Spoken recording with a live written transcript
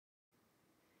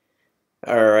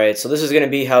Alright, so this is going to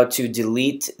be how to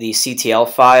delete the CTL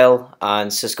file on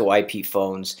Cisco IP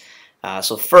phones.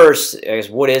 So first, I guess,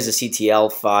 what is a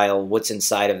CTL file? What's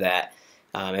inside of that?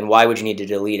 And why would you need to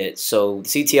delete it? So the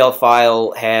CTL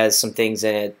file has some things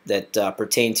in it that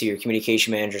pertain to your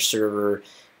communication manager server,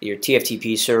 your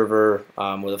TFTP server,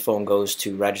 where the phone goes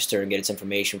to register and get its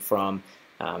information from.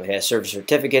 It has server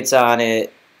certificates on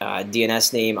it,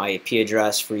 DNS name, IP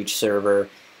address for each server.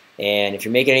 And if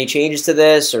you're making any changes to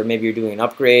this, or maybe you're doing an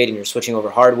upgrade and you're switching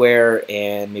over hardware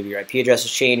and maybe your IP address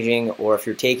is changing, or if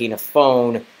you're taking a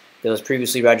phone that was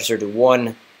previously registered to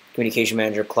one communication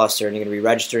manager cluster and you're going to be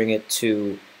registering it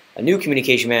to a new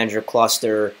communication manager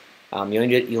cluster,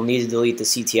 you'll need to delete the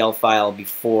CTL file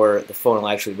before the phone will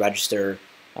actually register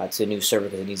to a new server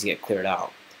because it needs to get cleared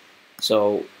out.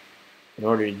 So in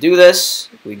order to do this,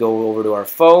 we go over to our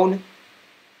phone.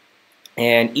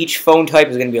 And each phone type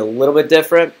is going to be a little bit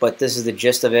different, but this is the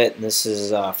gist of it. And this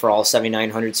is for all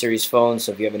 7900 series phones.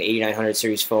 So if you have an 8900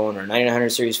 series phone or a 9900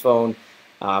 series phone,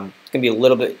 it's going to be a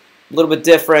little bit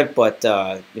different, but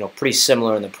pretty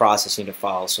similar in the process you need to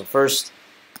follow. So first,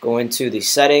 go into the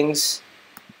settings,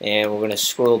 and we're going to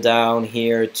scroll down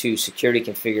here to security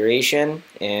configuration,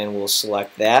 and we'll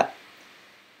select that.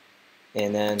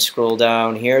 And then scroll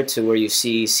down here to where you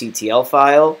see CTL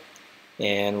file,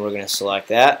 and we're going to select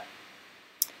that.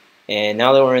 And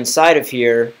now that we're inside of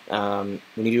here, we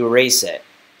need to erase it.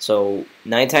 So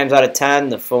 9 times out of 10,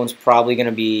 the phone's probably going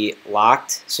to be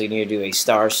locked. So you need to do a **#,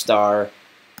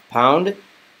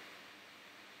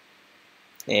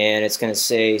 and it's going to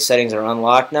say settings are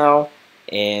unlocked now.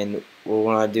 And what we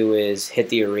want to do is hit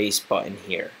the erase button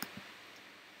here.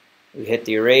 We hit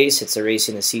the erase. It's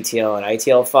erasing the CTL and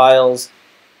ITL files,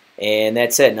 and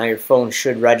that's it. Now your phone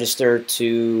should register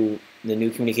to the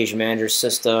new communication manager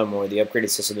system or the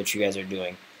upgraded system that you guys are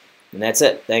doing. And that's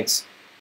it. Thanks.